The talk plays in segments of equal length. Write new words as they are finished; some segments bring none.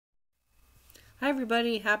Hi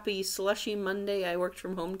everybody, happy slushy Monday. I worked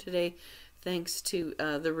from home today thanks to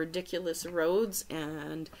the Ridiculous Roads,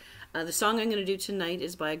 and the song I'm going to do tonight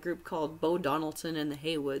is by a group called Bo Donaldson and the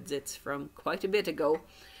Haywoods. It's from quite a bit ago,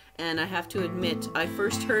 and I have to admit I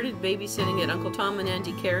first heard it babysitting at Uncle Tom and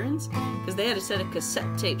Auntie Karen's because they had a set of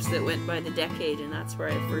cassette tapes that went by the decade, and that's where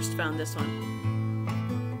I first found this one.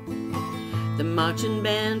 The marching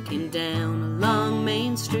band came down along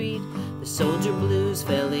Main Street, the soldier blues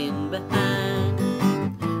fell in behind.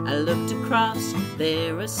 I looked across,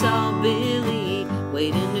 there I saw Billy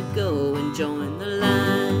waiting to go and join the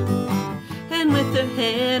line. And with her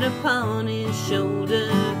head upon his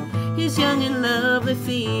shoulder, his young and lovely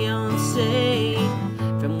fiancée.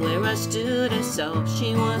 From where I stood I saw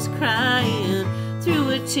she was crying. Through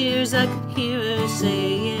her tears I could hear her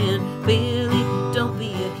saying, Billy, don't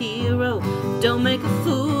be a hero, don't make a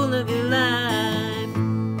fool of your life.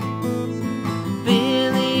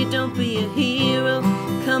 Billy, don't be a hero,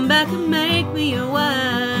 come back and make me your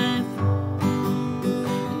wife.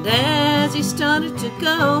 And as he started to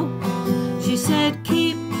go, she said,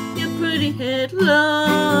 keep your pretty head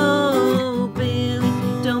low. Billy,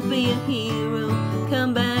 don't be a hero,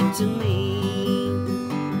 come back to me.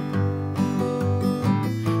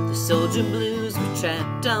 The soldier blues were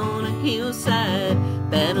trapped on a hillside,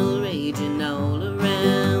 battle raging all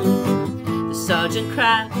around. The sergeant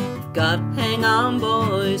cried, we've got to hang on,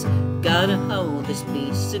 boys, gotta hold this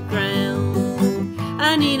piece of ground.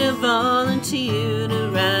 I need a volunteer to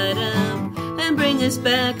ride up and bring us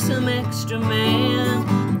back some extra man.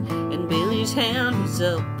 And Billy's hand was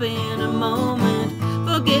up in a moment,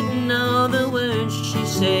 forgetting all the words she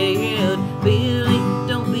said. Billy,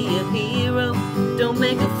 don't be a hero, don't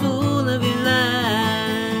make a fool of your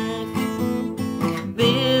life.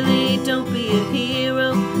 Billy, don't be a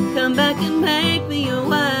hero, come back and make me your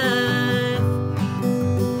wife.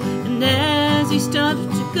 And as he started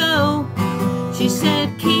to go, she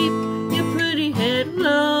said, keep your pretty head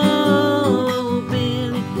low.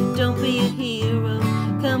 Billy, don't be a hero,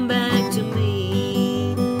 come back to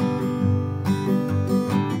me.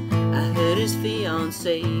 I heard his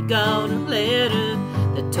fiancée got a letter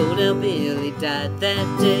that told how Billy died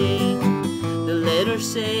that day. The letter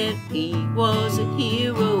said he was a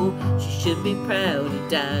hero, she should be proud he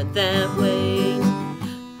died that way.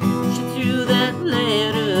 She threw that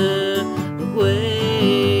letter away,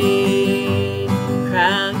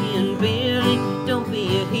 crying, Billy, don't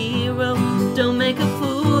be a hero, don't make a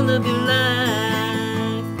fool of your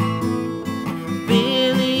life.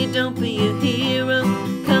 Billy, don't be a hero,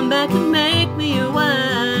 come back and make me your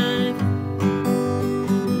wife.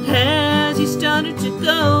 As he started to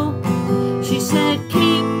go, she said,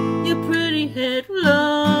 keep your pretty head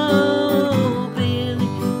low. Billy,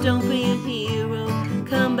 don't be a hero,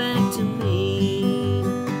 come back to me.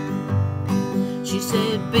 She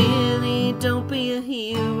said, Billy, don't be a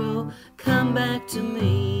hero, come back to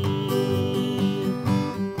me.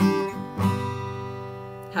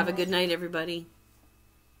 Have a good night, everybody.